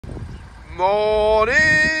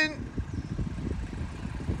Morning!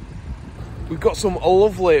 We've got some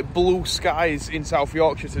lovely blue skies in South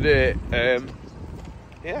Yorkshire today.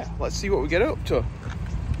 Yeah, let's see what we get up to.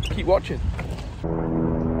 Keep watching.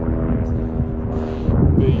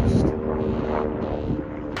 Beast.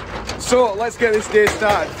 So let's get this day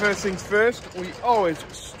started. First things first, we always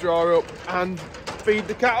straw up and feed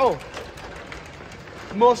the cattle.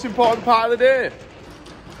 Most important part of the day.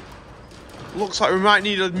 Looks like we might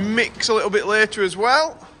need a mix a little bit later as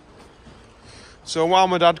well. So while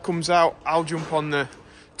my dad comes out, I'll jump on the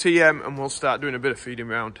TM and we'll start doing a bit of feeding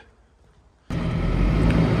round.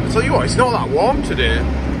 I tell you what, it's not that warm today.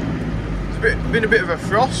 It's been a bit of a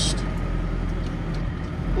frost.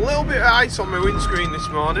 A little bit of ice on my windscreen this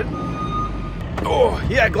morning. Oh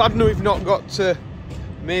yeah, glad we've not got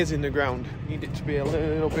maize in the ground. Need it to be a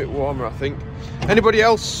little bit warmer, I think. Anybody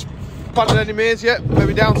else planted any maize yet?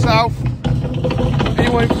 Maybe down south?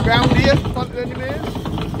 Anyone around here planted any maize?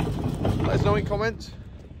 Let us know in comments.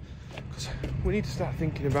 Because we need to start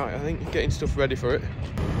thinking about it, I think, getting stuff ready for it.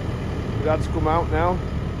 My dad's come out now,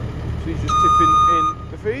 so he's just tipping in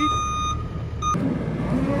the feed.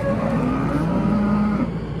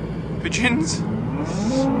 Pigeons.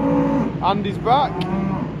 Andy's back.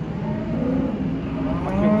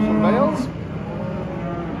 Packing some bales.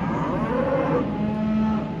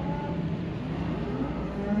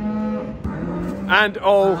 And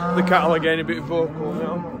all the cattle are getting a bit vocal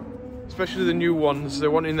now, especially the new ones.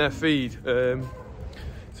 They're wanting their feed. So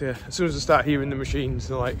yeah, as soon as I start hearing the machines,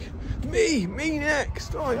 they're like, me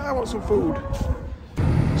next. Oh yeah, I want some food.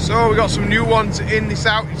 So we got some new ones in this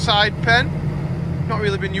outside pen. Not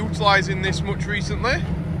really been utilising this much recently,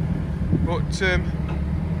 but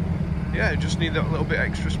yeah, just need that little bit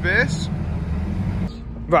extra space.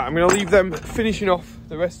 Right, I'm going to leave them finishing off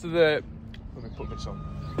the rest of the... Let me put this on.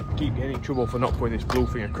 I keep getting in trouble for not putting this blue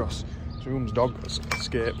thing across. It's my mum's dog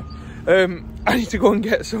escape. I need to go and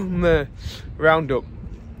get some Roundup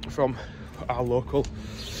from our local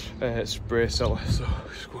spray seller. So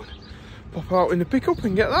just go and pop out in the pickup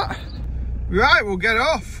and get that. Right, we'll get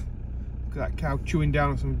off. Look at that cow chewing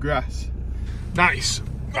down on some grass. Nice.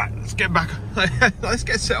 Right, let's get back. Let's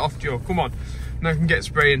get set off, Joe. Come on. Now I can get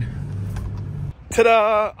spraying.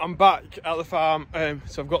 Ta-da! I'm back at the farm.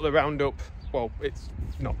 So I've got the Roundup. Well, it's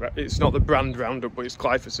not the brand Roundup, but it's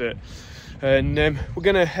glyphosate. And we're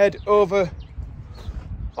going to head over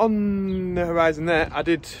on the horizon there. I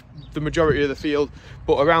did the majority of the field,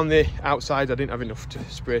 but around the outside I didn't have enough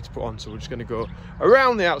spray to put on, so we're just going to go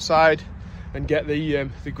around the outside and get the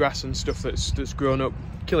grass and stuff that's grown up,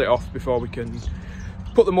 kill it off before we can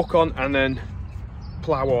put the muck on, and then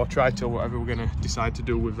plough or try-till, whatever we're going to decide to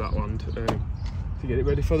do with that land to get it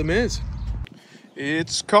ready for the maize.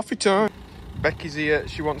 It's coffee time. Becky's here.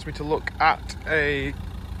 She wants me to look at a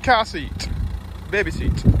car seat, baby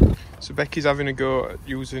seat. So Becky's having a go at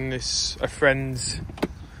using a friend's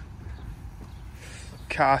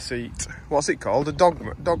car seat. What's it called? A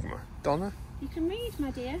dogma? Donna? You can read,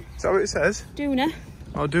 my dear. Is that what it says? Doona.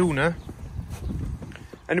 Oh, Doona.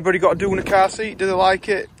 Anybody got a Doona car seat? Do they like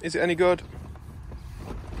it? Is it any good?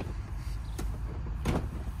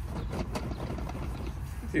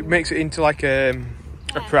 It makes it into like a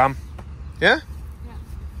pram. Yeah? Yeah.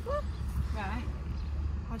 Right.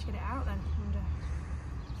 How'd you get it out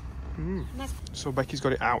then? Nice. So Becky's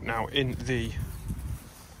got it out now in the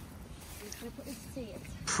Put this seat.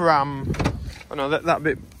 pram. Oh no, that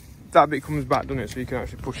bit comes back, doesn't it? So you can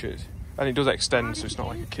actually push it, and it does extend, so it's not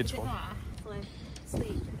like a kid's one.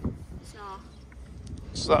 Sleep. Snore.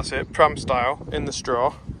 So that's it, pram style in the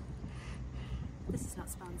straw. This is not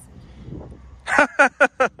sponsored.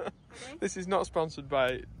 This is not sponsored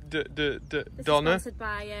by This Donna. is sponsored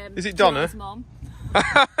by Is it Donna? Joe's mum.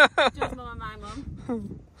 Joe's mum and my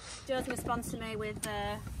mum. Joe's going to sponsor me with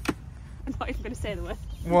I'm not even going to say the word.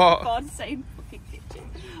 What? God, saying fucking kitchen.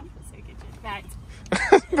 Say kitchen. Right.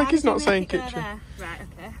 Becky's not saying kitchen. Right,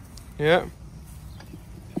 okay. Yeah.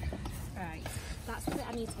 Right. That's the bit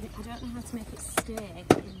I need to... I don't know how to make it stay in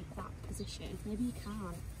that position. Maybe you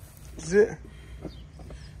can. Is it?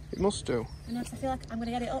 It must do. I know, 'cause I feel like I'm going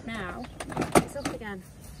to get it up now. It's up again.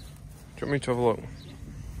 Do you want me to have a look?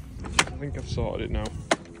 I think I've sorted it now.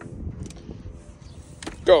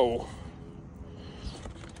 Go!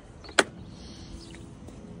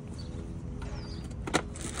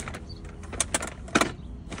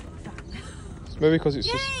 Maybe because it's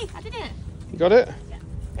just... Yay! I did it! You got it? Yeah.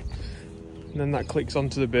 And then that clicks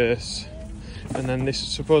onto the base. And then this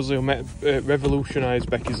supposedly will revolutionise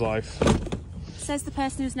Becky's life. Says the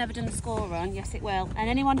person who's never done the score run. Yes, it will. And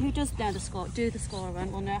anyone who does know the score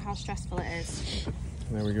run will know how stressful it is.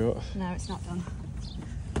 There we go. No, it's not done.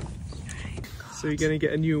 So you're going to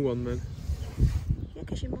get a new one then? Yeah,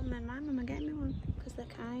 because your mum and my mum are getting me one. Because they're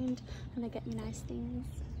kind and they get me nice things.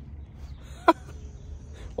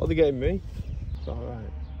 What are they getting me? It's alright.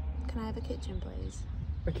 Can I have a kitchen, please?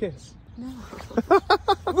 A kiss? No.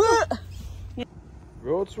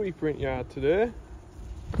 Road sweeper in yard today.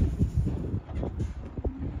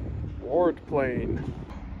 Ward plane.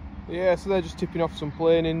 Yeah, so they're just tipping off some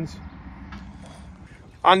planings.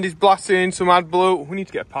 Andy's blasting in some AdBlue. We need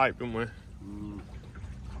to get a pipe, don't we?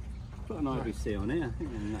 Got an IBC on here. I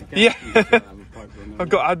think in that Yeah. I've I've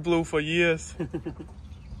got AdBlue for years.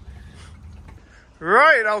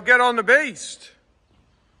 Right, I'll get on the beast.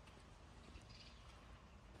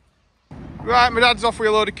 Right, my dad's off with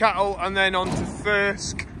a load of cattle and then on to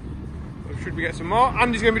Thirsk. Should we get some more?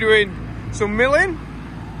 Andy's going to be doing some milling.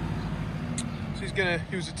 So he's going to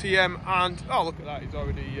use a TM and, oh look at that, he's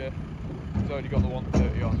already got the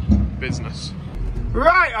 130 on. Business.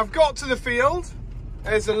 Right, I've got to the field.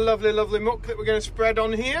 There's a lovely, lovely muck that we're going to spread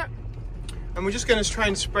on here. And we're just going to try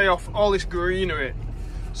and spray off all this greenery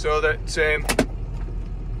so that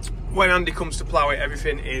when Andy comes to plough it,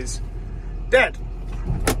 everything is dead.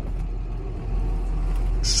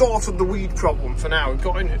 Sorted the weed problem for now. We've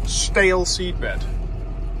got a stale seedbed.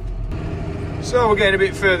 So we're getting a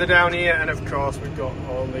bit further down here, and of course we've got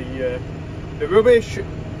all the rubbish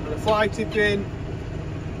and the fly tipping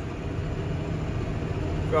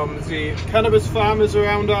from the cannabis farmers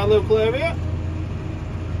around our local area.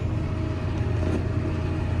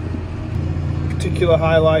 Particular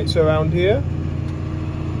highlights around here.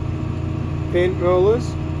 Paint rollers.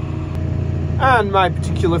 And my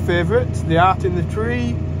particular favourite, the art in the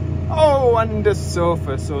tree. Oh, and a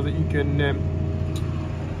sofa so that you can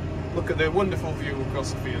look at the wonderful view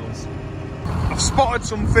across the fields. I've spotted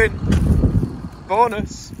something.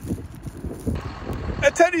 Bonus.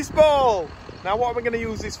 A tennis ball. Now what am I going to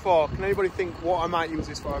use this for? Can anybody think what I might use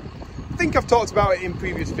this for? I think I've talked about it in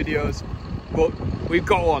previous videos, but we've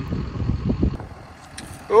got one.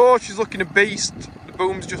 Oh, she's looking a beast. The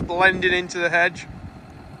boom's just blending into the hedge.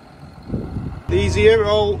 These here are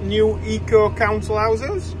all new Eco Council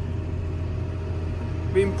houses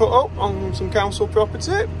being put up on some council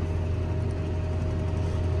property.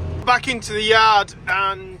 Back into the yard,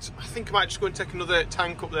 and I think I might just go and take another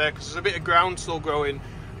tank up there because there's a bit of ground still growing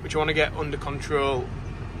which I want to get under control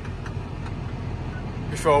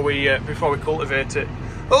before we cultivate it.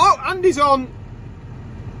 Oh look, Andy's on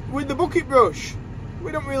with the bucket brush.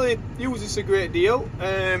 We don't really use this a great deal,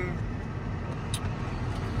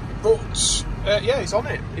 but yeah, he's on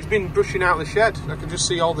it. He's been brushing out the shed. I can just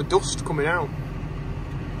see all the dust coming out.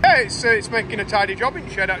 Yeah, it's making a tidy job in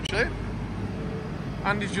the shed actually.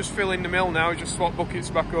 Andy's just filling the mill now. He's just swapped buckets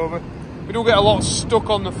back over. We do get a lot stuck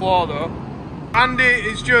on the floor though. Andy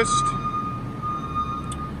is just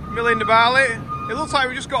milling the barley. It looks like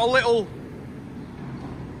we just got a little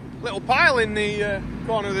pile in the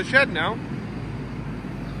corner of the shed now.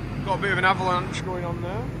 Got a bit of an avalanche going on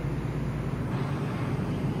there.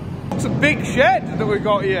 It's a big shed that we've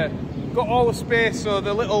got here. Got all the space, so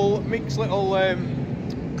the little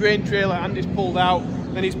grain trailer Andy's pulled out,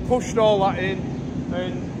 then he's pushed all that in,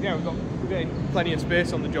 and yeah, we're getting plenty of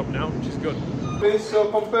space on the job now, which is good. This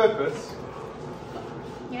soap on purpose?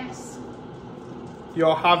 Yes.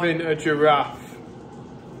 You're having a giraffe.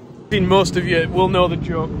 I think most of you will know the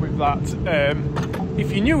joke with that.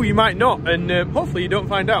 If you knew, you might not, and hopefully you don't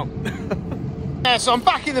find out. Yeah, so I'm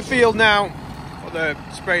back in the field now. Got the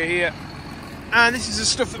sprayer here, and this is the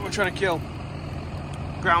stuff that we're trying to kill.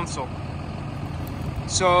 Groundsel.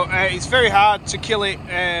 So it's very hard to kill it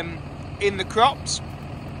in the crops,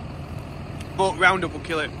 but Roundup will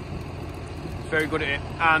kill it. It's very good at it,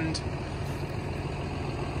 and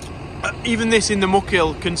even this in the muck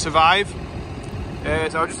hill can survive. So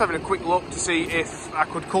I was just having a quick look to see if I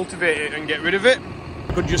could cultivate it and get rid of it.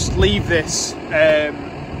 I could just leave this,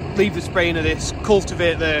 leave the spraying of this,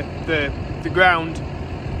 cultivate the ground,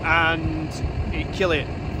 and it'd kill it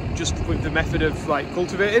just with the method of like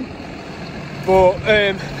cultivating. But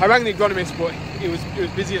I rang the agronomist, but he was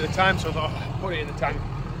busy at the time, so I thought, oh, put it in the tank.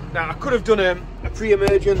 Now I could have done a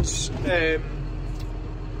pre-emergence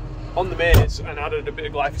on the maize and added a bit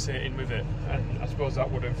of glyphosate in with it, and I suppose that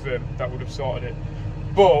would have sorted it.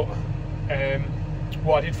 But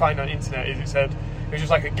what I did find on the internet is it said it was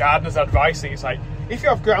just like a gardener's advice thing. It's like, if you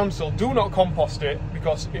have groundsel, do not compost it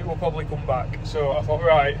because it will probably come back. So I thought,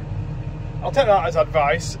 right, I'll take that as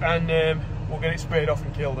advice, and we'll get it sprayed off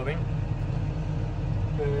and killed, I think.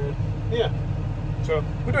 Yeah, so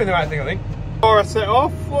we're doing the right thing, I think. Before I set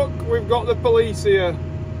off, look, we've got the police here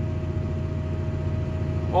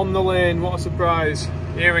on the lane. What a surprise.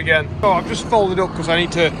 Here again. Oh, I've just folded up because I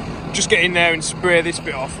need to just get in there and spray this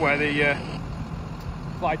bit off where the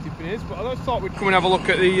fly tipping is. But I just thought we'd come and have a look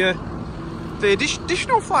at the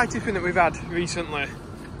additional fly tipping that we've had recently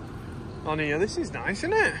on here. This is nice,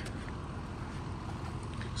 isn't it?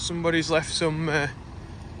 Somebody's left some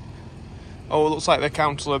oh, it looks like their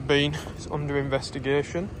council have been. It's under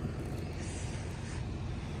investigation.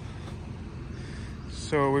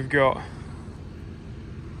 So we've got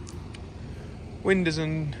windows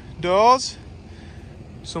and doors,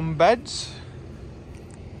 some beds,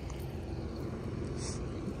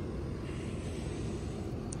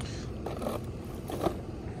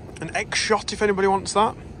 an X-shot if anybody wants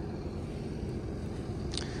that,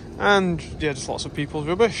 and yeah, just lots of people's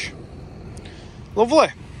rubbish. Lovely.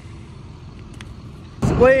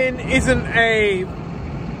 This lane isn't a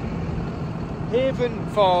haven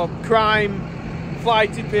for crime, fly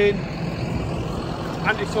tipping,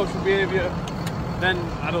 antisocial behaviour, then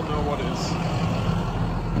I don't know what is.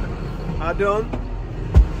 I don't.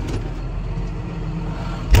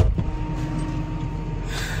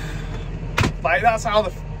 Like, that's how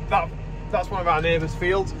that's one of our neighbours'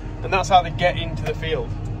 fields, and that's how they get into the field.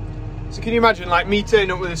 So can you imagine, like, me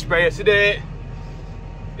turning up with a sprayer today?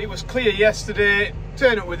 It was clear yesterday.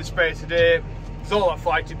 Turn up with a sprayer today. There's all that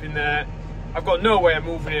fly tipping there. I've got no way of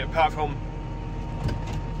moving it apart from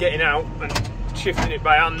getting out and shifting it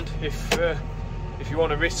by hand if you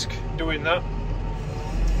want to risk doing that.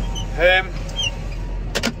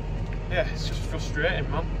 Yeah, it's just frustrating,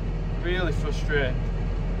 man. Really frustrating.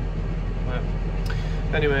 Right.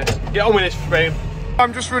 Anyway, get on with this frame.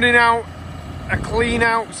 I'm just running out a clean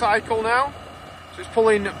out cycle now. So it's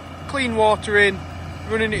pulling clean water in,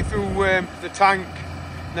 running it through the tank,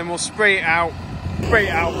 and then we'll spray it out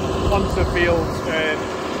onto the fields,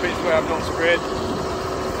 bits where I've not sprayed,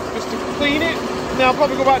 just to clean it. And then I'll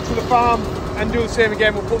probably go back to the farm and do the same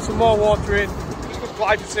again. We'll put some more water in, just because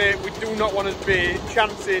glyphosate, we do not want to be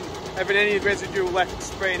chancing having any residue left,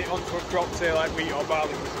 spraying it onto a crop, say like wheat or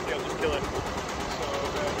barley, because it'll just kill it. So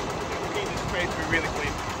we need the spray to be really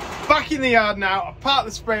clean. Back in the yard now, I've parked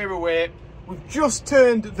the sprayer away. We've just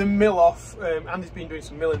turned the mill off. Andy's been doing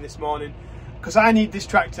some milling this morning because I need this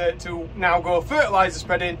tractor to now go fertiliser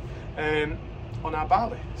spreading on our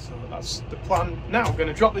barley. So that's the plan now. I'm going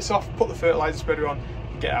to drop this off, put the fertiliser spreader on,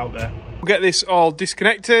 and get out there. We'll get this all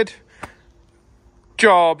disconnected.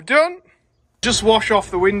 Job done. Just wash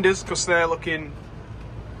off the windows because they're looking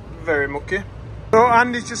very mucky. So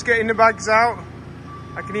Andy's just getting the bags out.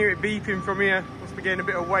 I can hear it beeping from here. Must be getting a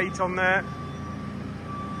bit of weight on there.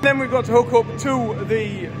 Then we've got to hook up to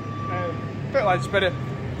the fertiliser spreader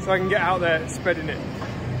so I can get out there spreading it.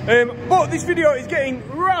 But this video is getting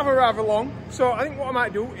rather long, so I think what I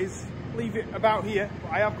might do is leave it about here.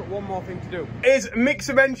 But I have got one more thing to do. Is mix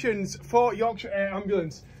of mentions for Yorkshire Air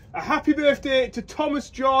Ambulance. A happy birthday to Thomas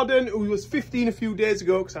Jordan, who was 15 a few days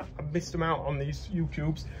ago, because I missed him out on these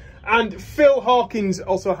YouTubes. And Phil Hawkins,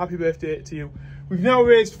 also a happy birthday to you. We've now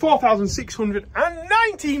raised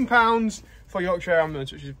 £4,619 for Yorkshire Air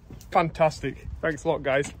Ambulance, which is fantastic. Thanks a lot,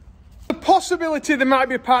 guys. The possibility there might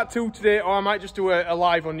be a part 2 today, or I might just do a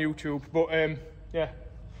live on YouTube. But yeah,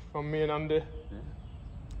 from me and Andy,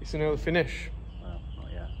 it's an early finish. Well,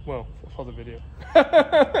 not yet. Well, for the video.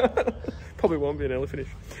 Probably won't be an early finish.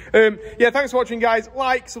 Yeah, thanks for watching, guys.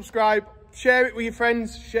 Like, subscribe, share it with your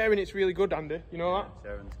friends. Sharing it's really good, Andy. You know that?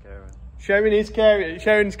 Sharing's caring. Sharing is caring.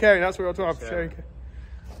 Sharing is caring. That's what we're talking about. Sharing.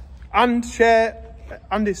 And share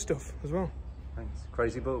Andy's stuff as well. Thanks.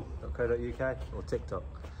 Crazybull.co.uk or TikTok.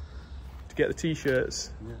 To get the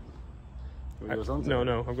t-shirts. Yeah.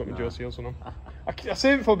 No, I've got my Josie Hilson on. I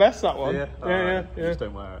saved it for best, that one. Yeah. Yeah. Just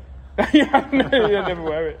don't wear it. Yeah, I never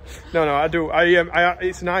wear it. No, I do.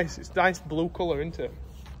 It's nice. It's nice blue colour, isn't it?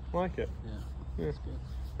 I like it. Yeah.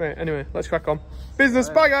 Right, anyway, let's crack on. Business.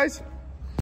 Bye, guys.